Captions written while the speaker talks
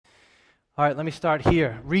All right, let me start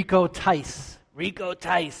here. Rico Tice. Rico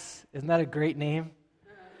Tice. Isn't that a great name?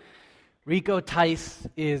 Rico Tice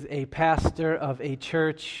is a pastor of a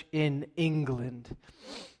church in England.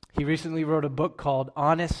 He recently wrote a book called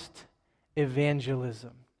Honest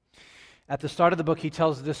Evangelism. At the start of the book, he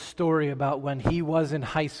tells this story about when he was in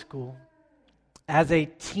high school. As a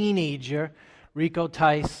teenager, Rico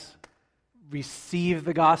Tice received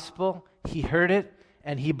the gospel. He heard it,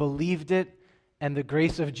 and he believed it, and the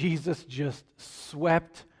grace of Jesus just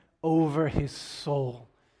swept over his soul.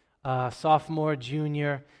 Sophomore,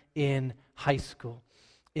 junior in high school,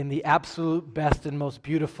 in the absolute best and most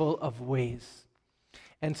beautiful of ways.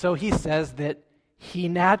 And so he says that he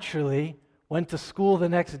naturally went to school the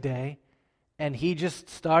next day, and he just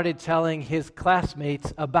started telling his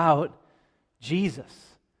classmates about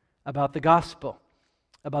Jesus, about the gospel,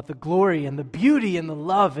 about the glory and the beauty and the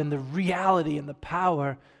love and the reality and the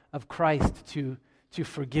power of Christ to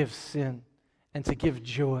forgive sin and to give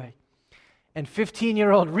joy. And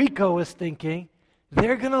 15-year-old Rico was thinking,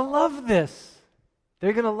 they're going to love this.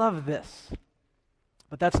 They're going to love this.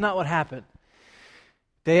 But that's not what happened.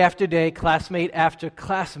 Day after day, classmate after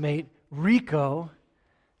classmate, Rico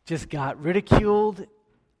just got ridiculed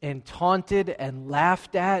and taunted and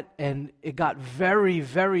laughed at, and it got very,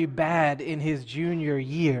 very bad in his junior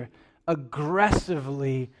year,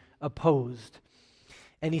 aggressively opposed.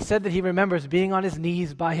 And he said that he remembers being on his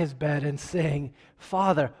knees by his bed and saying,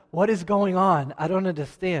 "Father, what is going on? I don't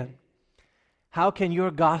understand. How can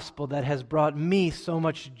your gospel that has brought me so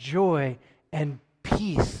much joy and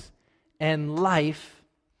peace and life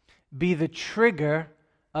be the trigger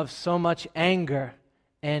of so much anger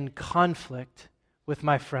and conflict with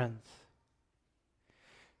my friends?"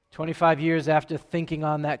 25 years after thinking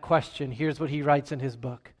on that question, here's what he writes in his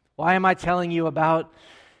book. Why am I telling you about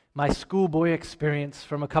my schoolboy experience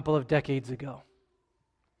from a couple of decades ago?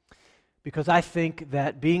 Because I think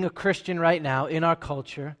that being a Christian right now in our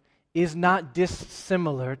culture is not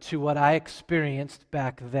dissimilar to what I experienced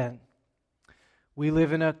back then. We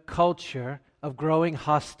live in a culture of growing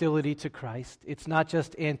hostility to Christ. It's not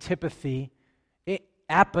just apathy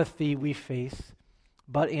we face,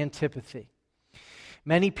 but antipathy.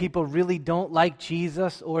 Many people really don't like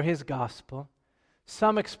Jesus or his gospel.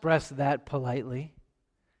 Some express that politely,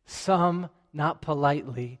 some not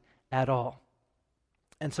politely at all.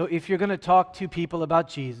 And so if you're going to talk to people about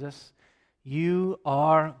Jesus, you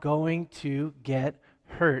are going to get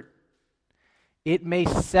hurt. It may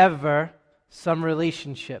sever some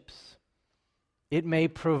relationships. It may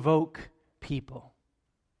provoke people.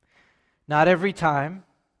 Not every time,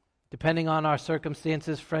 depending on our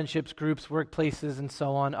circumstances, friendships, groups, workplaces, and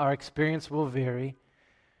so on, our experience will vary.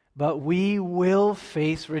 But we will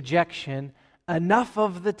face rejection enough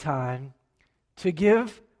of the time to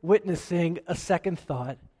give witnessing a second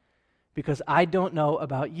thought, because I don't know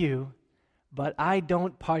about you, but I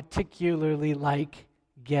don't particularly like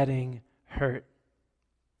getting hurt.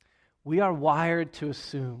 We are wired to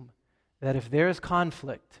assume that if there is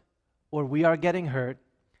conflict or we are getting hurt,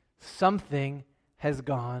 something has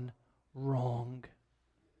gone wrong.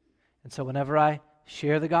 And so whenever I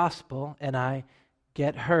share the gospel and I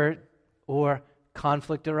get hurt or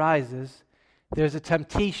conflict arises, there's a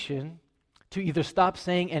temptation to either stop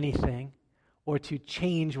saying anything or to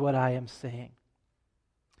change what I am saying.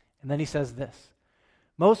 And then he says this: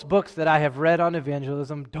 most books that I have read on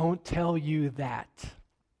evangelism don't tell you that.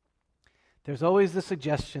 There's always the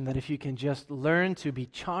suggestion that if you can just learn to be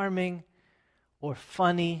charming or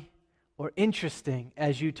funny or interesting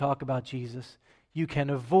as you talk about Jesus, you can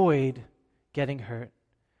avoid getting hurt.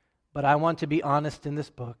 But I want to be honest in this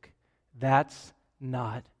book. That's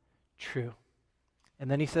not true. And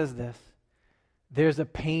then he says this: there's a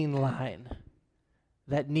pain line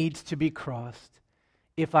that needs to be crossed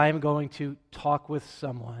if I am going to talk with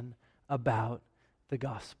someone about the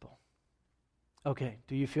gospel. Okay,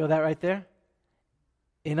 do you feel that right there?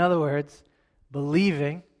 In other words,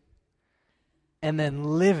 believing and then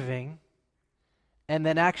living and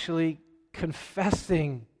then actually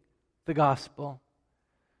confessing the gospel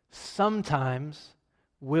sometimes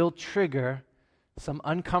will trigger some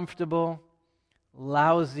uncomfortable,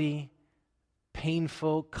 lousy,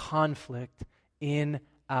 painful conflict in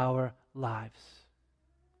our lives.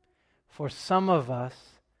 For some of us,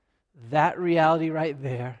 that reality right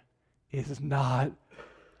there is not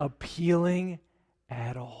appealing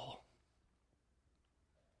at all.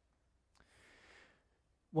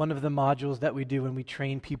 One of the modules that we do when we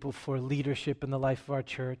train people for leadership in the life of our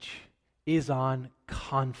church is on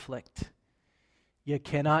conflict. You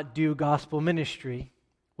cannot do gospel ministry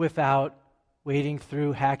without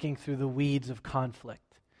hacking through the weeds of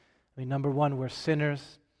conflict. I mean, number one, we're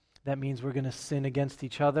sinners. That means we're going to sin against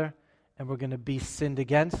each other, and we're going to be sinned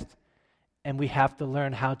against, and we have to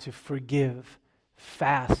learn how to forgive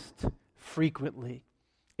fast, frequently,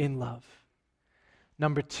 in love.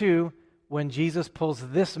 Number two, when Jesus pulls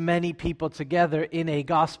this many people together in a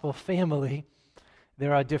gospel family,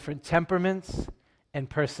 there are different temperaments and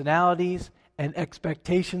personalities and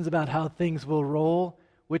expectations about how things will roll,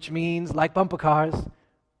 which means, like bumper cars,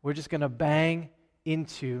 we're just going to bang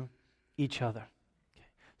into each other. Okay.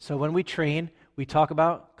 So when we train, we talk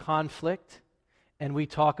about conflict, and we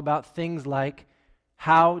talk about things like,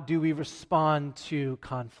 how do we respond to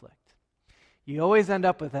conflict? You always end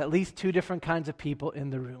up with at least two different kinds of people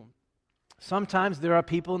in the room. Sometimes there are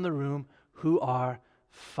people in the room who are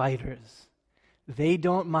fighters. They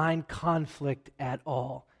don't mind conflict at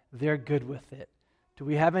all. They're good with it. Do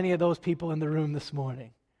we have any of those people in the room this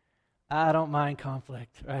morning? I don't mind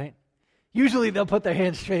conflict, right? Usually they'll put their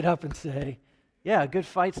hands straight up and say, yeah, a good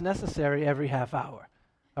fight's necessary every half hour.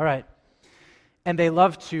 All right. And they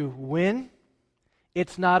love to win.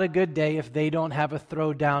 It's not a good day if they don't have a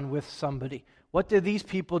throwdown with somebody. What did these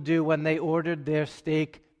people do when they ordered their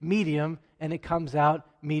steak medium and it comes out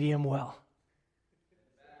medium well?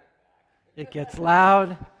 It gets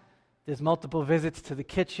loud. There's multiple visits to the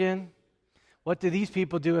kitchen. What do these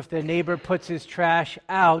people do if their neighbor puts his trash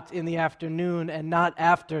out in the afternoon and not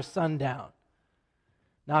after sundown?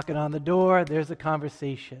 Knocking on the door, there's a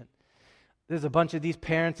conversation. There's a bunch of these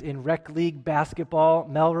parents in rec league basketball,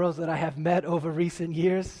 Melrose, that I have met over recent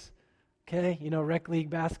years. Okay, you know, rec league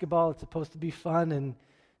basketball, it's supposed to be fun and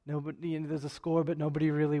nobody, you know, there's a score, but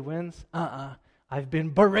nobody really wins. I've been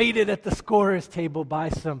berated at the scorer's table by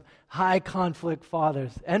some high conflict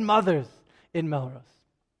fathers and mothers in Melrose.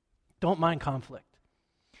 Don't mind conflict.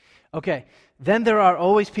 Okay, then there are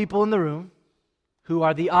always people in the room who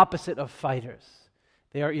are the opposite of fighters.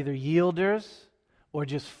 They are either yielders or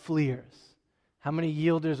just fleers. How many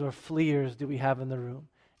yielders or fleers do we have in the room?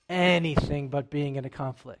 Anything but being in a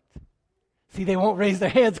conflict. See, they won't raise their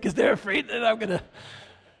hands because they're afraid that I'm going to...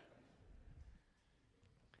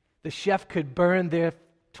 The chef could burn their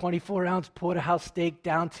 24-ounce porterhouse steak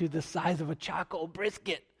down to the size of a charcoal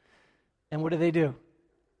brisket. And what do?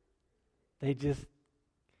 They just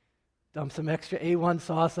dump some extra A1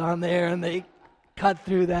 sauce on there, and they cut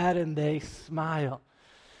through that, and they smile.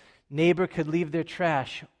 Neighbor could leave their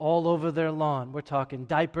trash all over their lawn. We're talking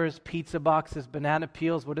diapers, pizza boxes, banana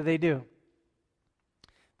peels. What do?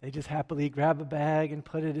 They just happily grab a bag and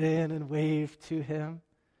put it in and wave to him.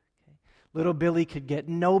 Okay. Little Billy could get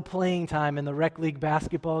no playing time in the rec league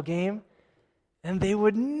basketball game, and they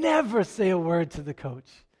would never say a word to the coach.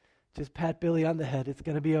 Just pat Billy on the head. It's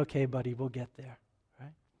going to be okay, buddy. We'll get there.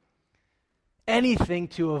 Right? Anything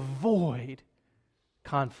to avoid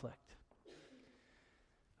conflict.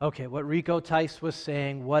 Okay, what Rico Tice was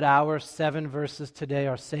saying, what our 7 verses today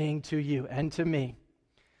are saying to you and to me,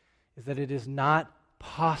 is that it is not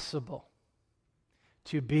possible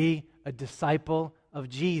to be a disciple of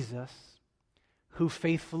Jesus who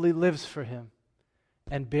faithfully lives for him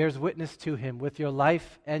and bears witness to him with your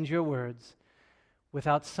life and your words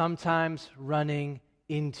without sometimes running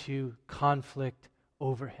into conflict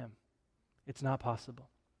over him. It's not possible.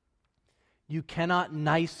 You cannot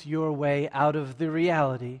nice your way out of the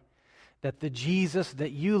reality that the Jesus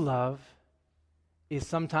that you love is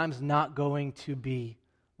sometimes not going to be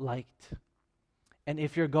liked. And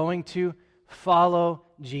if you're going to follow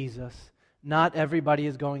Jesus, not everybody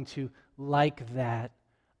is going to like that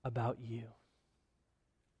about you.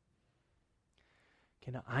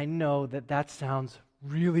 Okay, now I know that sounds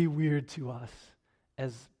really weird to us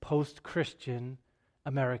as post-Christian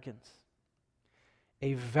Americans.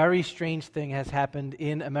 A very strange thing has happened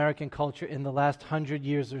in American culture in the last 100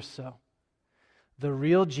 years or so. The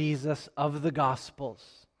real Jesus of the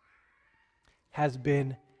Gospels has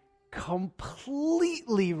been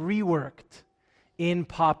completely reworked in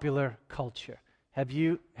popular culture. Have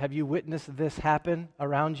you witnessed this happen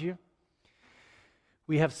around you?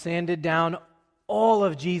 We have sanded down all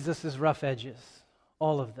of Jesus' rough edges,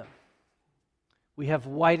 all of them. We have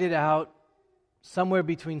whited out somewhere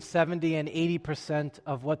between 70 and 80%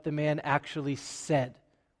 of what the man actually said.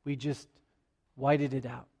 We just whited it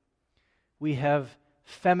out. We have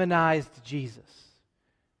feminized Jesus.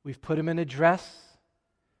 We've put him in a dress.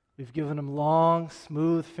 We've given him long,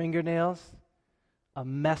 smooth fingernails, a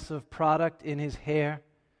mess of product in his hair.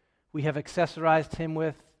 We have accessorized him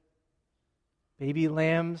with baby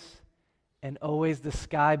lambs and always the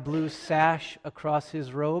sky blue sash across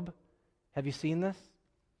his robe. Have you seen this?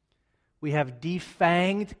 We have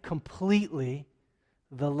defanged completely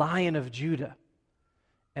the Lion of Judah.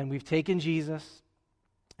 And we've taken Jesus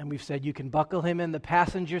And we've said you can buckle him in the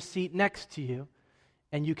passenger seat next to you,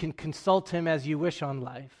 and you can consult him as you wish on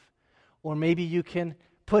life. Or maybe you can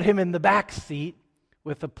put him in the back seat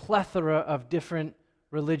with a plethora of different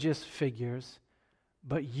religious figures,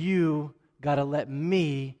 but you got to let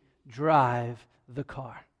me drive the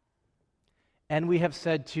car. And we have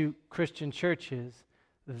said to Christian churches,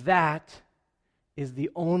 that is the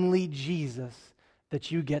only Jesus that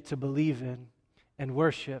you get to believe in and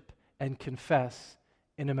worship and confess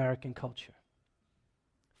in American culture.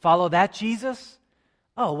 Follow that Jesus?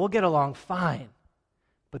 Oh, we'll get along fine.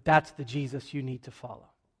 But that's the Jesus you need to follow.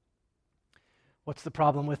 What's the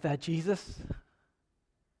problem with that Jesus?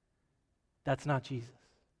 That's not Jesus.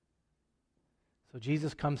 So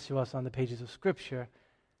Jesus comes to us on the pages of Scripture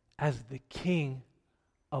as the King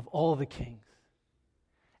of all the kings,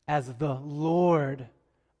 as the Lord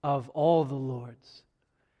of all the lords.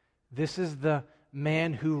 This is the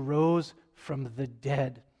man who rose from the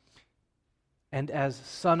dead, and as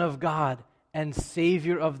Son of God and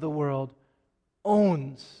Savior of the world,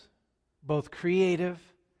 owns both creative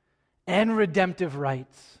and redemptive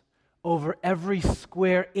rights over every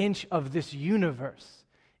square inch of this universe,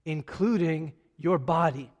 including your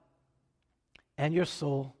body and your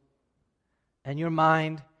soul and your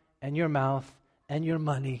mind and your mouth and your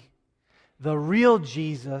money. The real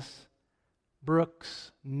Jesus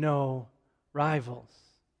brooks no rivals.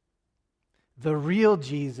 The real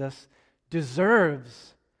Jesus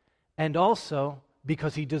deserves, and also,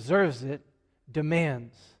 because he deserves it,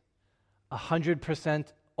 demands 100%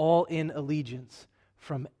 all-in allegiance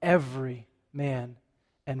from every man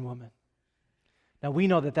and woman. Now, we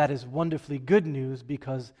know that that is wonderfully good news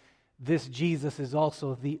because this Jesus is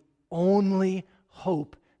also the only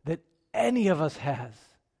hope that any of us has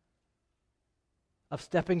of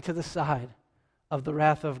stepping to the side of the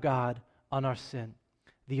wrath of God on our sin.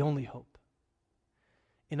 The only hope.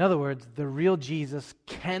 In other words, the real Jesus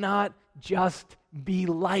cannot just be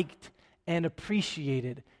liked and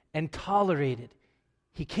appreciated and tolerated.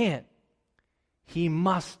 He can't. He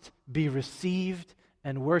must be received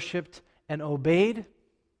and worshiped and obeyed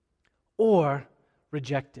or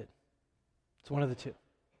rejected. It's one of the two.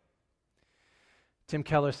 Tim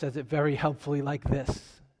Keller says it very helpfully like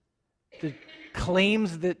this. The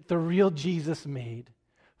claims that the real Jesus made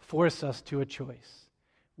force us to a choice.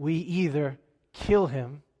 We either kill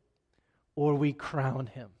him or we crown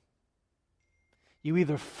him. You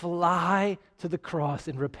either fly to the cross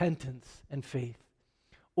in repentance and faith,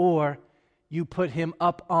 or you put him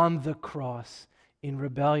up on the cross in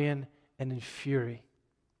rebellion and in fury.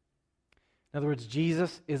 In other words,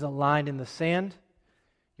 Jesus is a line in the sand.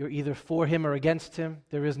 You're either for him or against him.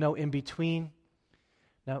 There is no in-between.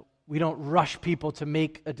 Now, we don't rush people to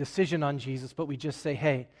make a decision on Jesus, but we just say,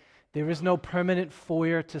 hey, there is no permanent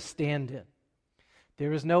foyer to stand in.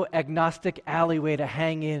 There is no agnostic alleyway to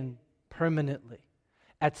hang in permanently.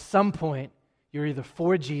 At some point, you're either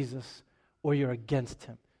for Jesus or you're against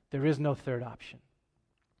him. There is no third option.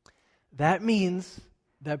 That means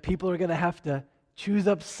that people are going to have to choose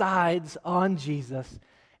up sides on Jesus.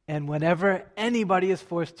 And whenever anybody is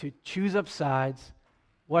forced to choose up sides,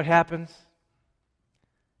 what happens?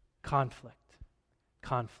 Conflict.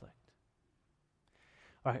 Conflict.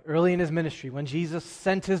 All right, early in his ministry, when Jesus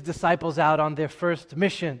sent his disciples out on their first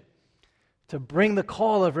mission to bring the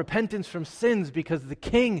call of repentance from sins because the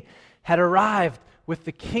king had arrived with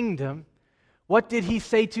the kingdom, what did he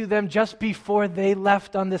say to them just before they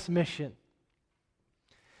left on this mission?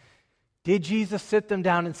 Did Jesus sit them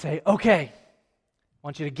down and say, okay, I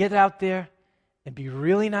want you to get out there and be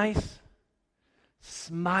really nice,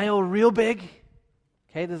 smile real big?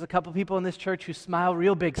 Okay, there's a couple people in this church who smile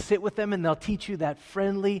real big. Sit with them and they'll teach you that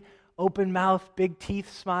friendly, open mouth, big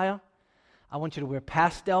teeth smile. I want you to wear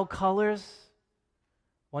pastel colors.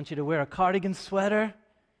 I want you to wear a cardigan sweater,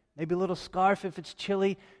 maybe a little scarf if it's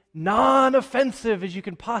chilly, non-offensive as you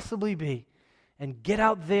can possibly be. And get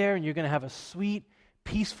out there and you're going to have a sweet,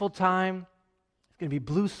 peaceful time. It's going to be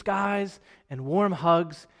blue skies and warm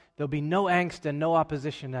hugs. There'll be no angst and no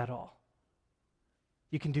opposition at all.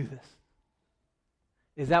 You can do this.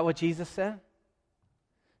 Is that what Jesus said?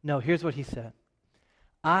 No, here's what he said.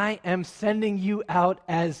 I am sending you out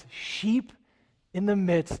as sheep in the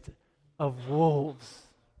midst of wolves.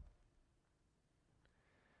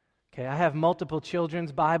 Okay, I have multiple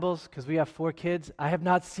children's Bibles because we have 4 kids. I have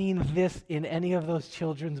not seen this in any of those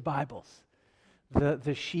children's Bibles.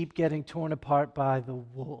 The sheep getting torn apart by the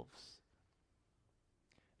wolves.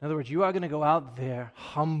 In other words, you are going to go out there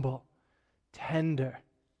humble, tender,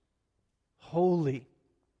 holy,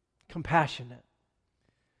 compassionate.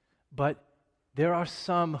 But there are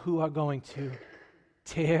some who are going to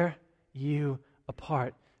tear you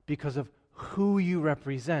apart because of who you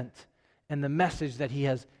represent and the message that he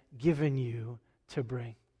has given you to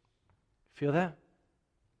bring. Feel that?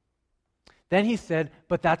 Then he said,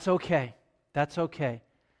 but that's okay. That's okay.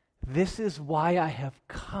 This is why I have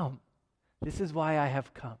come. This is why I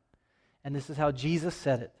have come. And this is how Jesus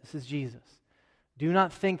said it. This is Jesus. Do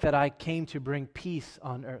not think that I came to bring peace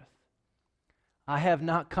on earth. I have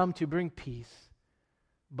not come to bring peace,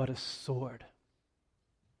 but a sword.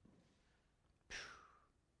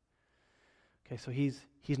 Okay, so he's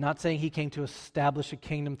not saying he came to establish a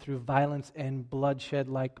kingdom through violence and bloodshed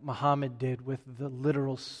like Muhammad did with the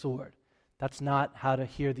literal sword. That's not how to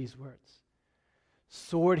hear these words.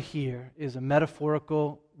 Sword here is a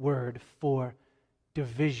metaphorical word for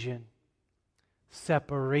division,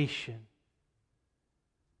 separation,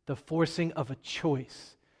 the forcing of a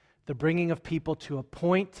choice, the bringing of people to a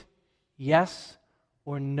point, yes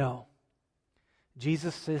or no.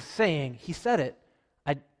 Jesus is saying, he said it,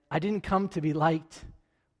 I didn't come to be liked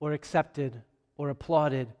or accepted or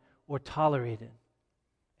applauded or tolerated,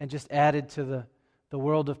 and just added to the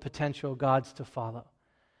world of potential gods to follow.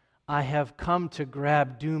 I have come to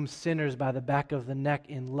grab doomed sinners by the back of the neck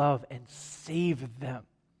in love and save them,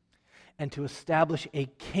 and to establish a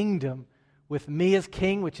kingdom with me as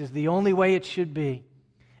king, which is the only way it should be,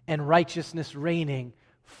 and righteousness reigning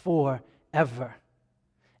forever.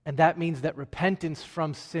 And that means that repentance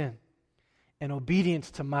from sin and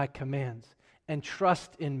obedience to my commands and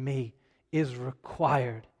trust in me is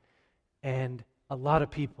required. And a lot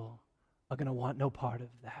of people are going to want no part of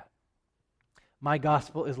that. My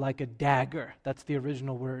gospel is like a dagger, that's the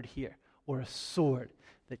original word here, or a sword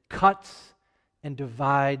that cuts and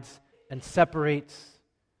divides and separates,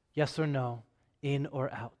 yes or no, in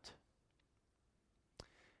or out.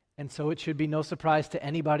 And so it should be no surprise to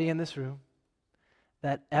anybody in this room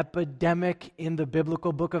that epidemic in the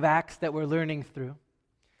biblical book of Acts that we're learning through,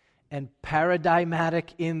 and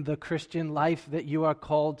paradigmatic in the Christian life that you are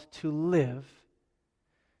called to live,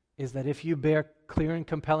 is that if you bear clear and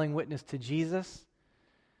compelling witness to Jesus,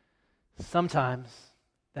 sometimes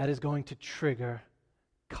that is going to trigger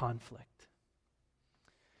conflict.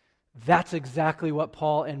 That's exactly what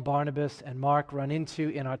Paul and Barnabas and Mark run into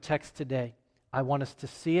in our text today. I want us to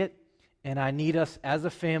see it, and I need us as a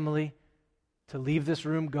family to leave this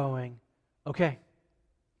room going, okay,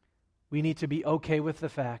 we need to be okay with the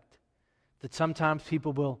fact that sometimes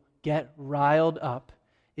people will get riled up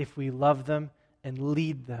if we love them and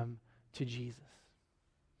lead them to Jesus.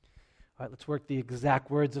 All right, let's work the exact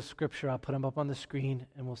words of Scripture. I'll put them up on the screen,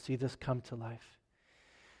 and we'll see this come to life.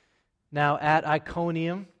 Now, at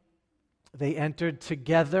Iconium, they entered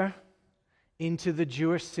together into the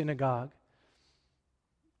Jewish synagogue,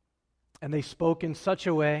 and they spoke in such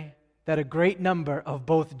a way that a great number of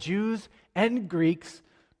both Jews and Greeks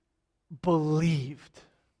believed.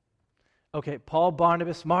 Okay, Paul,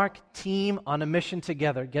 Barnabas, Mark, team on a mission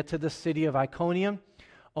together. Get to the city of Iconium.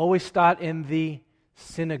 Always start in the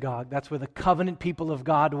synagogue. That's where the covenant people of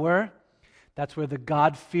God were. That's where the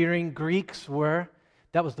God-fearing Greeks were.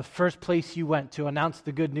 That was the first place you went to announce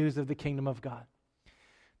the good news of the kingdom of God.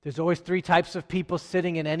 There's always three types of people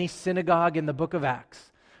sitting in any synagogue in the book of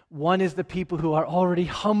Acts. One is the people who are already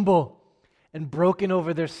humble and broken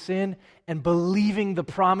over their sin and believing the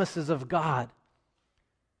promises of God,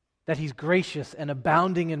 that He's gracious and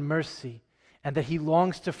abounding in mercy, and that He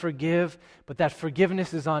longs to forgive, but that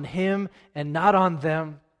forgiveness is on Him and not on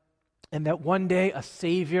them, and that one day a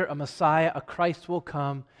Savior, a Messiah, a Christ will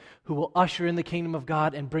come who will usher in the kingdom of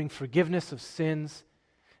God and bring forgiveness of sins.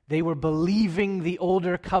 They were believing the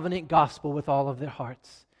older covenant gospel with all of their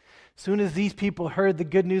hearts. As soon as these people heard the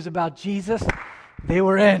good news about Jesus, they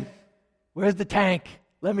were in. Where's the tank?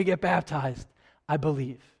 Let me get baptized. I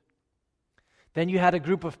believe. Then you had a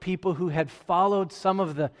group of people who had followed some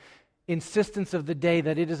of the insistence of the day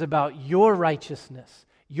that it is about your righteousness,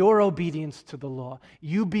 your obedience to the law,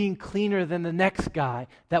 you being cleaner than the next guy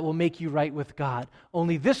that will make you right with God.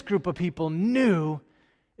 Only this group of people knew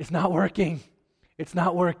it's not working. It's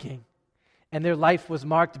not working. And their life was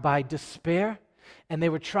marked by despair, and they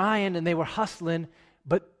were trying and they were hustling,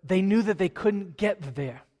 but they knew that they couldn't get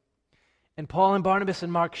there. And Paul and Barnabas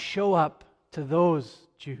and Mark show up to those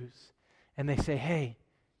Jews, and they say, hey,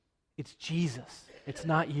 it's Jesus. It's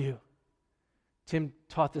not you. Tim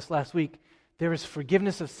taught this last week. There is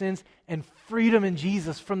forgiveness of sins and freedom in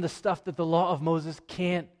Jesus from the stuff that the law of Moses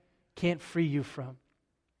can't free you from.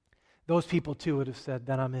 Those people too would have said,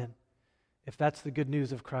 then I'm in. If that's the good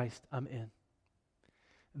news of Christ, I'm in.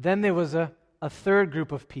 Then there was a third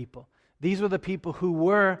group of people. These were the people who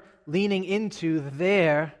were leaning into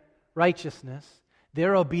their righteousness,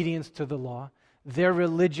 their obedience to the law, their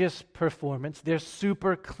religious performance, their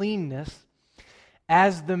super cleanness,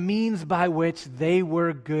 as the means by which they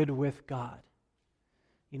were good with God.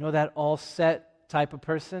 You know that all set type of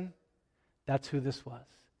person? That's who this was.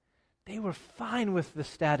 They were fine with the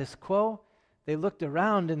status quo. They looked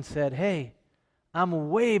around and said, hey, I'm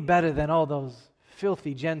way better than all those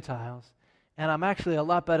filthy Gentiles, and I'm actually a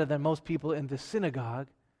lot better than most people in the synagogue.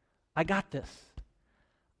 I got this.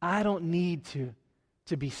 I don't need to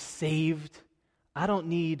be saved. I don't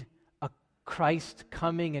need a Christ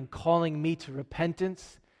coming and calling me to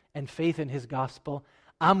repentance and faith in his gospel.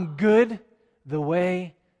 I'm good the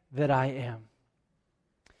way that I am.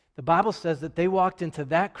 The Bible says that they walked into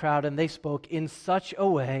that crowd and they spoke in such a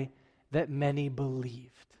way that many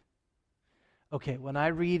believed. Okay, when I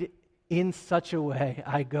read in such a way,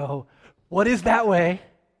 I go, what is that way?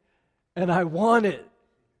 And I want it.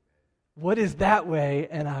 What is that way?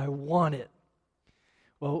 And I want it.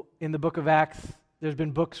 Well, in the book of Acts, there's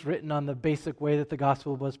been books written on the basic way that the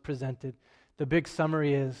gospel was presented. The big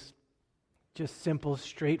summary is just simple,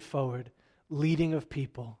 straightforward, leading of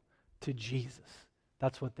people to Jesus.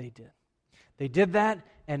 That's what they did. They did that,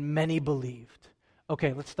 and many believed.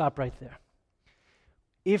 Okay, let's stop right there.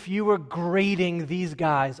 If you were grading these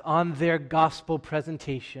guys on their gospel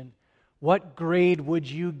presentation, what grade would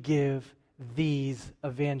you give these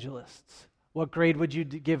evangelists? What grade would you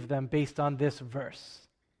give them based on this verse?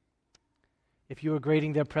 If you were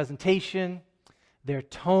grading their presentation, their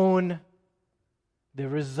tone, their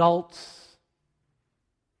results,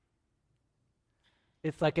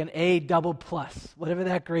 it's like an A double plus, whatever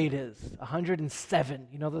that grade is, 107.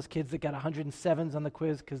 You know those kids that got 107s on the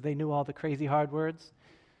quiz because they knew all the crazy hard words?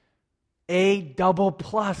 A double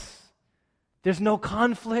plus. There's no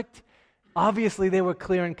conflict. Obviously, they were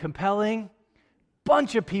clear and compelling.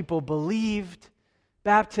 Bunch of people believed.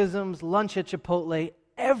 Baptisms, lunch at Chipotle.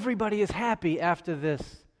 Everybody is happy after this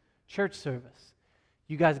church service.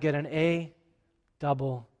 You guys get an A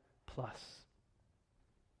double plus.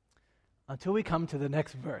 Until we come to the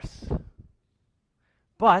next verse.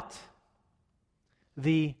 But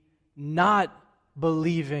the not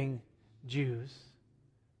believing Jews,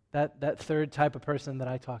 that third type of person that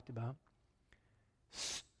I talked about,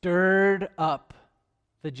 stirred up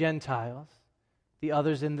the Gentiles, the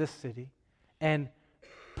others in this city, and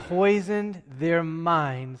poisoned their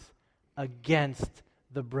minds against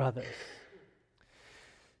the brothers.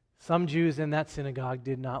 Some Jews in that synagogue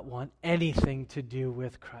did not want anything to do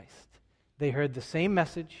with Christ. They heard the same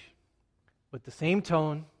message with the same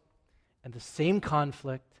tone and the same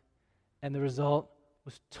conflict, and the result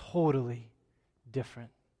was totally different.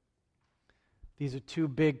 These are two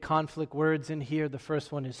big conflict words in here. The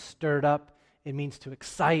first one is stirred up. It means to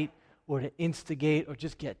excite or to instigate or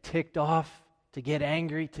just get ticked off, to get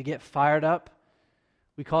angry, to get fired up.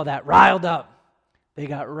 We call that riled up. They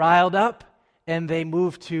got riled up and they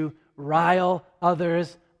moved to rile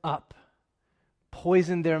others up.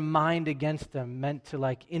 Poison their mind against them, meant to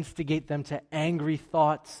like instigate them to angry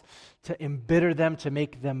thoughts, to embitter them, to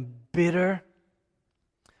make them bitter.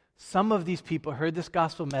 Some of these people heard this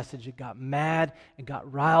gospel message and got mad and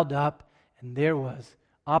got riled up, and there was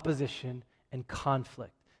opposition and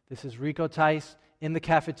conflict. This is Rico Tice in the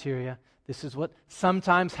cafeteria. This is what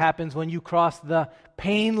sometimes happens when you cross the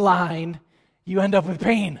pain line. You end up with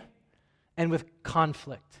pain and with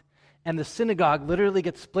conflict. And the synagogue literally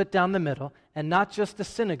gets split down the middle, and not just the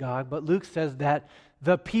synagogue, but Luke says that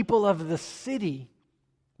the people of the city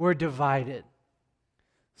were divided.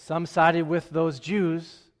 Some sided with those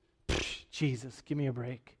Jews, Jesus, give me a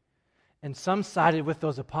break. And some sided with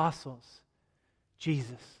those apostles,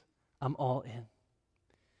 Jesus, I'm all in.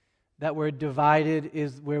 That word divided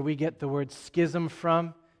is where we get the word schism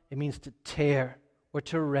from. It means to tear or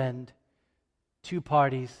to rend two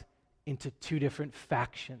parties into two different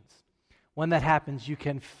factions. When that happens, you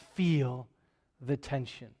can feel the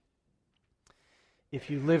tension. If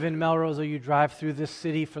you live in Melrose or you drive through this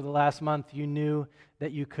city for the last month, you knew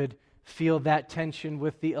that you could feel that tension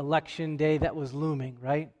with the election day that was looming,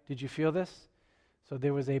 right? Did you feel this? So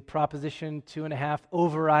there was a Proposition 2.5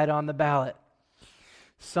 override on the ballot.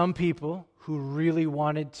 Some people who really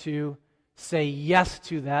wanted to say yes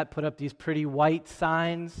to that put up these pretty white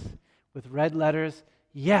signs with red letters.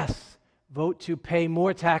 Yes, vote to pay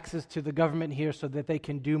more taxes to the government here so that they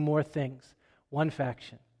can do more things. One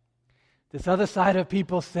faction. This other side of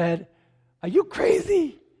people said, are you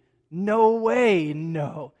crazy? No way,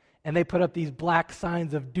 no. And they put up these black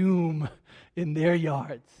signs of doom in their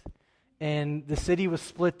yards. And the city was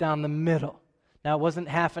split down the middle. Now, it wasn't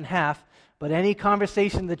half and half, but any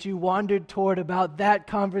conversation that you wandered toward about that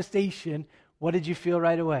conversation, what did you feel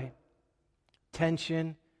right away?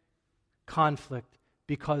 Tension, conflict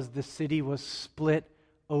because the city was split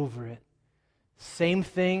over it. Same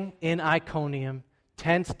thing in Iconium.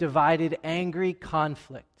 Tense, divided, angry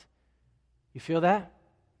conflict. You feel that?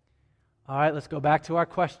 All right, let's go back to our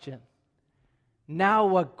question. Now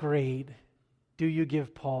what grade do you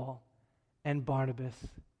give Paul and Barnabas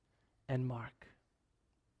and Mark?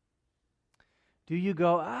 Do you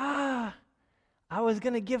go, I was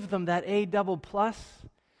going to give them that A double plus,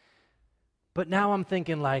 but now I'm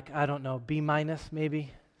thinking like, I don't know, B minus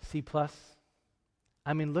maybe, C plus?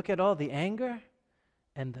 I mean, look at all the anger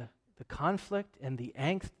and the conflict and the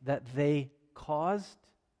angst that they caused.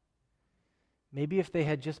 Maybe if they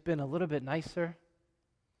had just been a little bit nicer,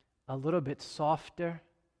 a little bit softer,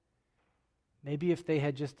 maybe if they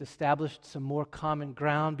had just established some more common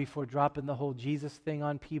ground before dropping the whole Jesus thing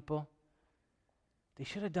on people. They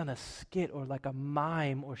should have done a skit or like a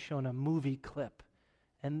mime or shown a movie clip,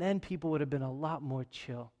 and then people would have been a lot more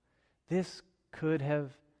chill. This could have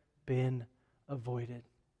been avoided.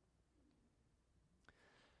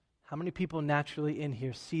 How many people naturally in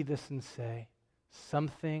here see this and say,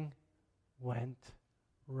 something went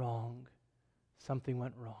wrong? Something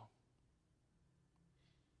went wrong.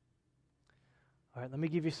 All right, let me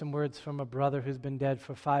give you some words from a brother who's been dead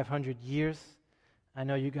for 500 years. I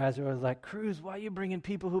know you guys are always like, Cruz, why are you bringing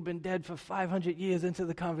people who've been dead for 500 years into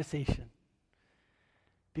the conversation?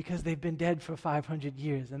 Because they've been dead for 500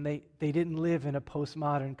 years, and they didn't live in a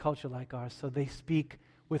postmodern culture like ours, so they speak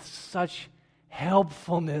with such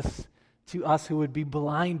helpfulness to us who would be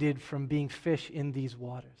blinded from being fish in these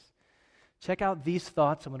waters. Check out these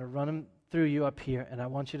thoughts. I'm going to run them through you up here, and I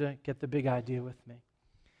want you to get the big idea with me.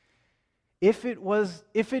 If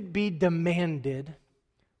it be demanded,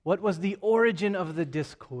 what was the origin of the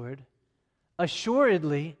discord?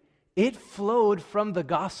 Assuredly, it flowed from the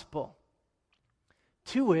gospel,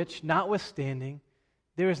 to which, notwithstanding,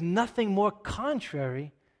 there is nothing more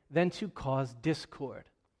contrary than to cause discord.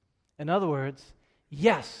 In other words,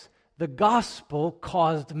 yes, the gospel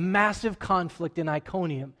caused massive conflict in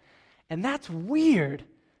Iconium, and that's weird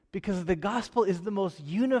because the gospel is the most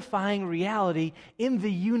unifying reality in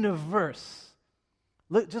the universe.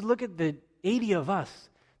 Just look at the 80 of us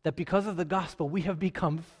that because of the gospel we have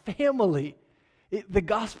become family. The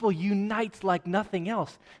gospel unites like nothing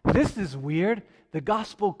else. This is weird. The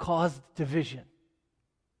gospel caused division.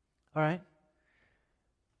 All right?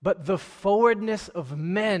 But the forwardness of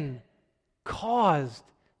men caused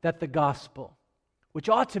that the gospel, which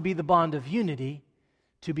ought to be the bond of unity,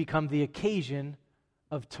 to become the occasion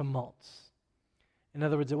of tumults. In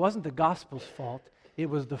other words, it wasn't the gospel's fault. It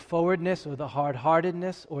was the forwardness or the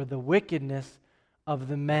hard-heartedness or the wickedness of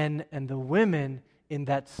the men and the women in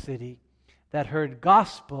that city that heard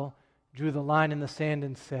gospel, drew the line in the sand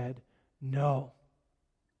and said, no,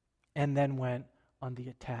 and then went on the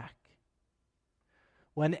attack.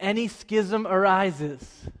 When any schism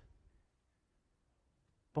arises,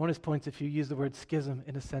 bonus points if you use the word schism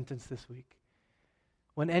in a sentence this week.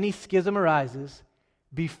 When any schism arises,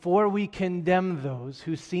 before we condemn those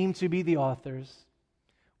who seem to be the authors,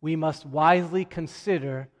 we must wisely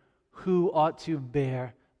consider who ought to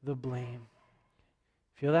bear the blame.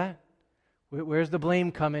 Feel that? Where's the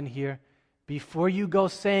blame come in here? Before you go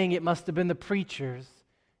saying it must have been the preachers,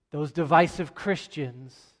 those divisive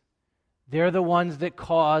Christians, they're the ones that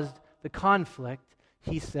caused the conflict,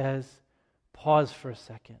 he says, pause for a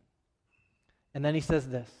second. And then he says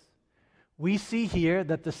this. We see here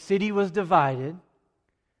that the city was divided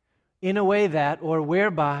in a way that, or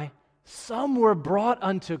whereby, some were brought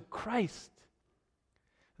unto Christ.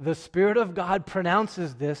 The Spirit of God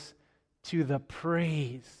pronounces this to the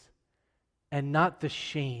praise and not the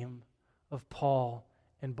shame of Paul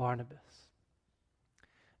and Barnabas.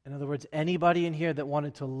 In other words, anybody in here that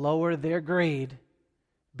wanted to lower their grade,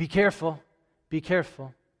 be careful, be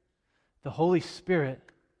careful. The Holy Spirit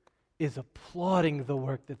is applauding the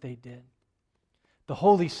work that they did. The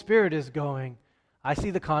Holy Spirit is going, I see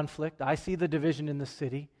the conflict, I see the division in the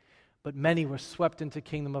city, but many were swept into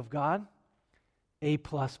kingdom of God. A++,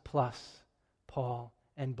 Paul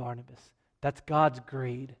and Barnabas. That's God's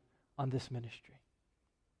grade on this ministry.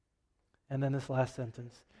 And then this last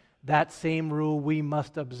sentence. That same rule we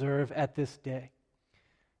must observe at this day.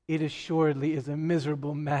 It assuredly is a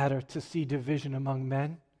miserable matter to see division among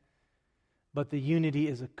men, but the unity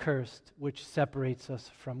is accursed which separates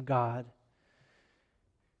us from God.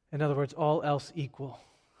 In other words, all else equal,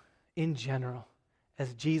 in general,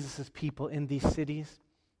 as Jesus' people in these cities,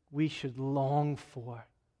 we should long for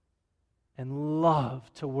and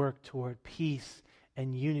love to work toward peace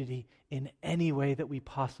and unity in any way that we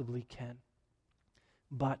possibly can.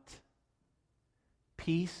 But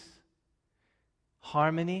peace,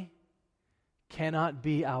 harmony, cannot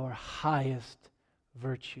be our highest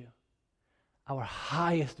virtue. Our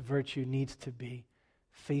highest virtue needs to be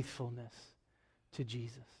faithfulness to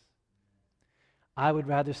Jesus. I would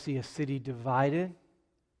rather see a city divided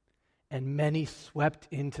and many swept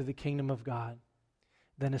into the kingdom of God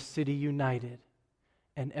than a city united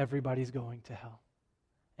and everybody's going to hell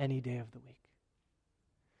any day of the week.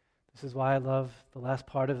 This is why I love the last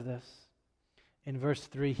part of this. In verse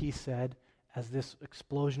 3, he said, as this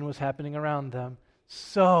explosion was happening around them,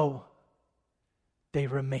 so they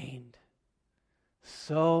remained.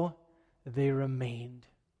 So they remained.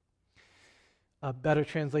 A better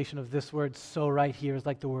translation of this word, so, right here, is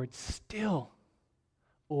like the word still,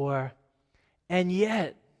 or and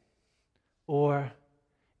yet, or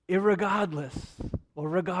irregardless, or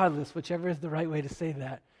regardless, whichever is the right way to say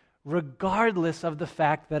that. Regardless of the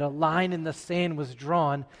fact that a line in the sand was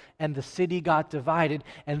drawn and the city got divided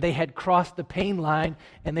and they had crossed the pain line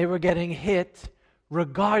and they were getting hit,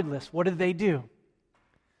 regardless, what did they do?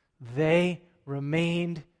 They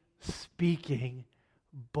remained speaking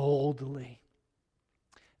boldly.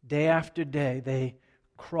 Day after day, they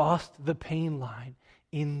crossed the pain line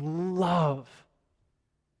in love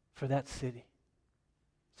for that city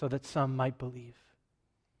so that some might believe.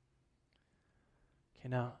 Okay,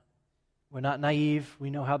 now, we're not naive. We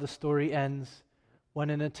know how the story ends when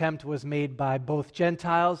an attempt was made by both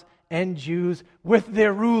Gentiles and Jews with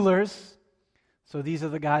their rulers. So these are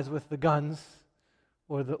the guys with the guns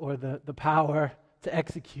or the power to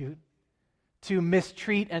execute, to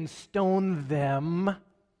mistreat and stone them.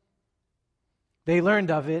 They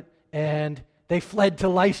learned of it, and they fled to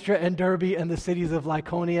Lystra and Derbe and the cities of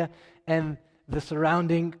Lycaonia and the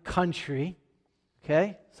surrounding country.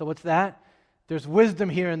 Okay, so what's that? There's wisdom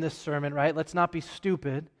here in this sermon, right? Let's not be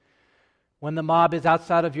stupid. When the mob is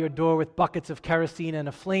outside of your door with buckets of kerosene and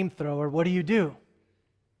a flamethrower, what do?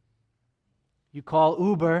 You call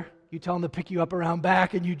Uber, you tell them to pick you up around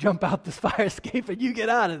back, and you jump out this fire escape and you get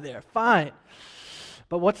out of there. Fine.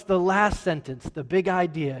 But what's the last sentence, the big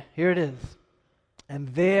idea? Here it is. And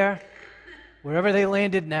there, wherever they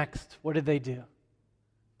landed next, what did they do?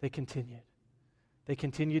 They continued. They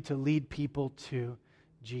continued to lead people to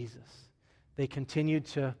Jesus. They continued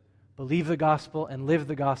to believe the gospel and live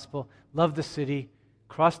the gospel, love the city,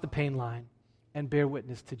 cross the pain line, and bear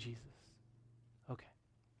witness to Jesus. Okay.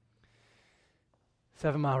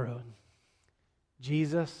 7 Mile Road.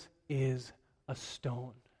 Jesus is a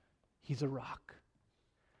stone. He's a rock.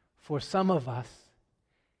 For some of us,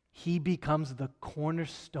 he becomes the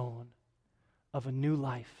cornerstone of a new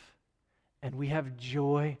life, and we have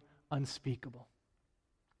joy unspeakable.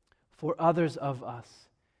 For others of us,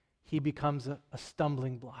 he becomes a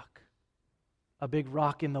stumbling block, a big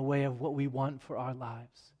rock in the way of what we want for our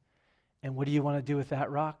lives. And what do you want to do with that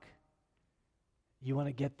rock? You want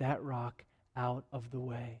to get that rock out of the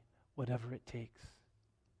way, whatever it takes.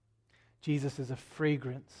 Jesus is a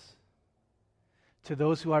fragrance. To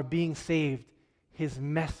those who are being saved, his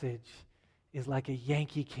message is like a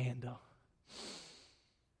Yankee candle.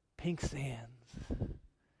 Pink sands,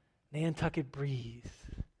 Nantucket breeze,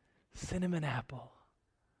 cinnamon apple.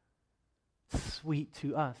 Sweet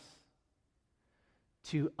to us.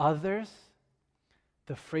 To others,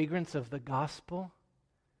 the fragrance of the gospel,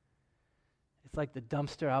 it's like the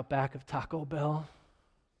dumpster out back of Taco Bell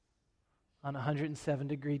on a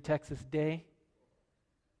 107-degree Texas day.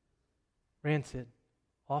 Rancid.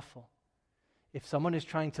 Awful. If someone is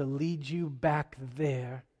trying to lead you back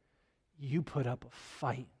there, you put up a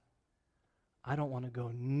fight. I don't want to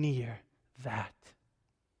go near that.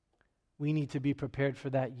 We need to be prepared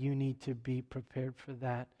for that. You need to be prepared for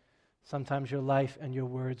that. Sometimes your life and your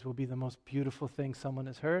words will be the most beautiful thing someone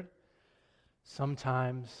has heard.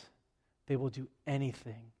 Sometimes they will do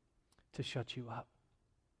anything to shut you up.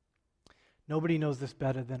 Nobody knows this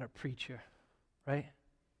better than a preacher, right?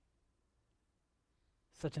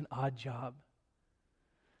 Such an odd job.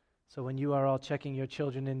 So when you are all checking your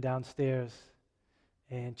children in downstairs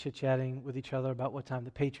and chit-chatting with each other about what time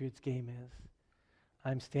the Patriots game is,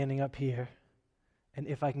 I'm standing up here, and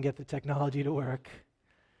if I can get the technology to work,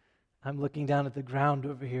 I'm looking down at the ground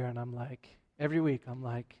over here, and I'm like, every week, I'm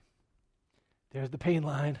like, there's the pain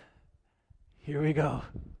line. Here we go.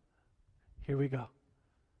 Here we go.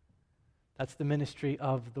 That's the ministry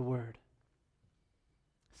of the word.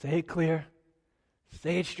 Say it clear.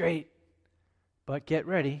 Say it straight. But get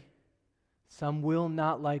ready. Some will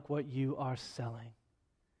not like what you are selling.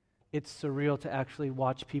 It's surreal to actually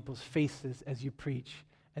watch people's faces as you preach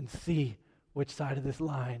and see which side of this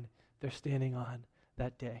line they're standing on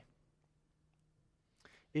that day.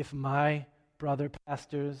 If my brother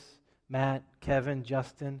pastors, Matt, Kevin,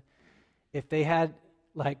 Justin, if they had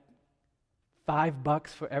like $5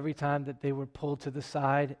 for every time that they were pulled to the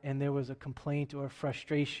side and there was a complaint or a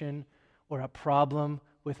frustration or a problem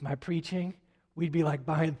with my preaching, we'd be like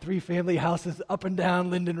buying 3 family houses up and down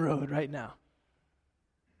Linden Road right now.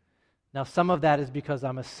 Now, some of that is because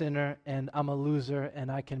I'm a sinner and I'm a loser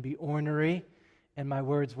and I can be ornery and my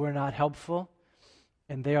words were not helpful,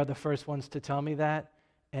 and they are the first ones to tell me that,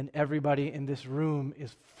 and everybody in this room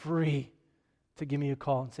is free to give me a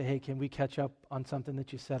call and say, hey, can we catch up on something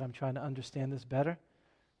that you said? I'm trying to understand this better.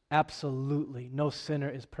 Absolutely. No sinner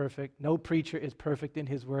is perfect. No preacher is perfect in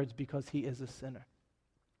his words because he is a sinner.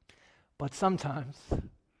 But sometimes,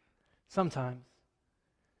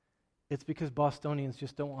 it's because Bostonians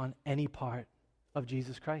just don't want any part of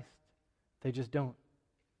Jesus Christ. They just don't.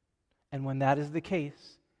 And when that is the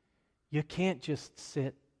case, you can't just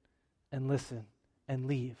sit and listen and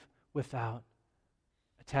leave without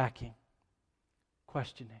attacking,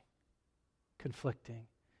 questioning, conflicting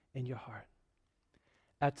in your heart.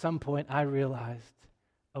 At some point, I realized,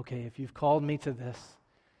 okay, if you've called me to this,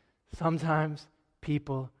 sometimes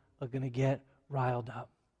people are going to get riled up.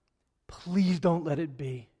 Please don't let it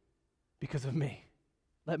be because of me.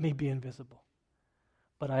 Let me be invisible.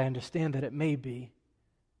 But I understand that it may be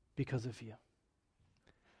because of you.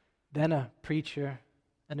 Then a preacher,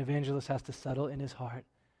 an evangelist has to settle in his heart.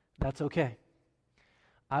 That's okay.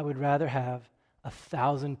 I would rather have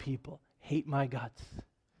 1,000 people hate my guts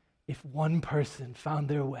if one person found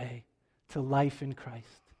their way to life in Christ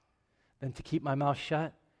than to keep my mouth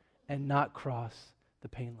shut and not cross the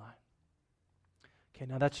pain line. Okay,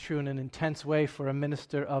 now that's true in an intense way for a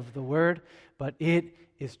minister of the word, but it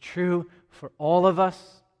is true for all of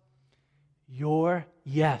us. Your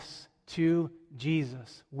yes to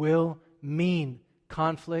Jesus will mean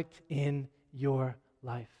conflict in your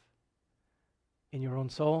life, in your own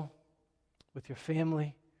soul, with your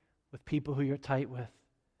family, with people who you're tight with.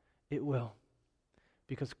 It will,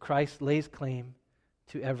 because Christ lays claim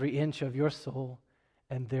to every inch of your soul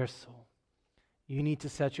and their soul. You need to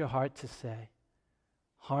set your heart to say,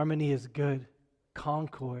 harmony is good,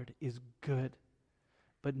 concord is good,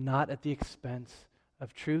 but not at the expense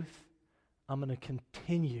of truth. I'm going to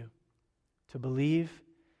continue to believe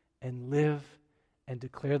and live and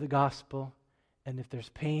declare the gospel, and if there's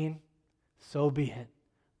pain, so be it.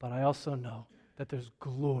 But I also know that there's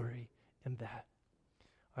glory in that.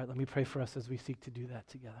 All right, let me pray for us as we seek to do that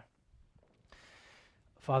together.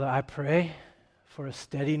 Father, I pray for a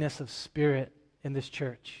steadiness of spirit in this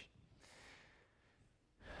church.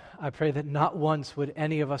 I pray that not once would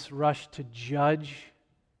any of us rush to judge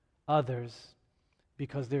others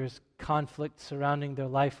because there's conflict surrounding their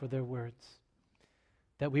life or their words.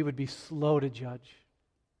 That we would be slow to judge.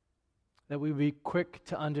 That we would be quick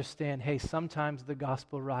to understand, hey, sometimes the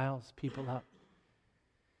gospel riles people up.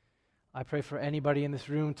 I pray for anybody in this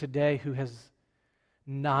room today who has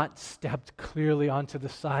not stepped clearly onto the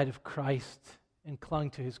side of Christ and clung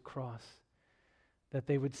to his cross, that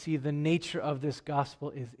they would see the nature of this gospel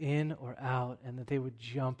is in or out, and that they would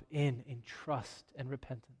jump in trust and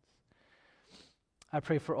repentance. I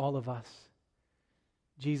pray for all of us.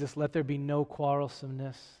 Jesus, let there be no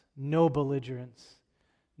quarrelsomeness, no belligerence,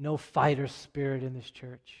 no fighter spirit in this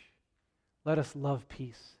church. Let us love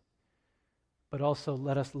peace, but also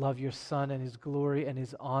let us love your Son and his glory and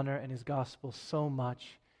his honor and his gospel so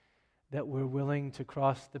much that we're willing to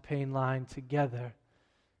cross the pain line together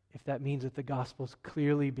if that means that the gospel is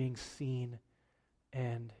clearly being seen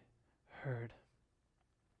and heard.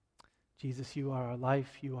 Jesus, you are our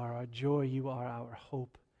life, you are our joy, you are our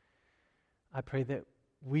hope. I pray that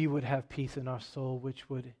we would have peace in our soul, which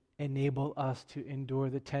would enable us to endure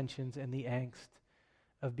the tensions and the angst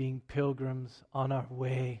of being pilgrims on our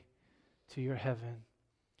way to your heaven.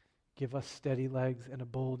 Give us steady legs and a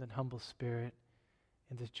bold and humble spirit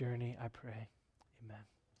in this journey, I pray. Amen.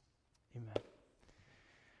 Amen.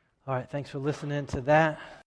 All right, thanks for listening to that.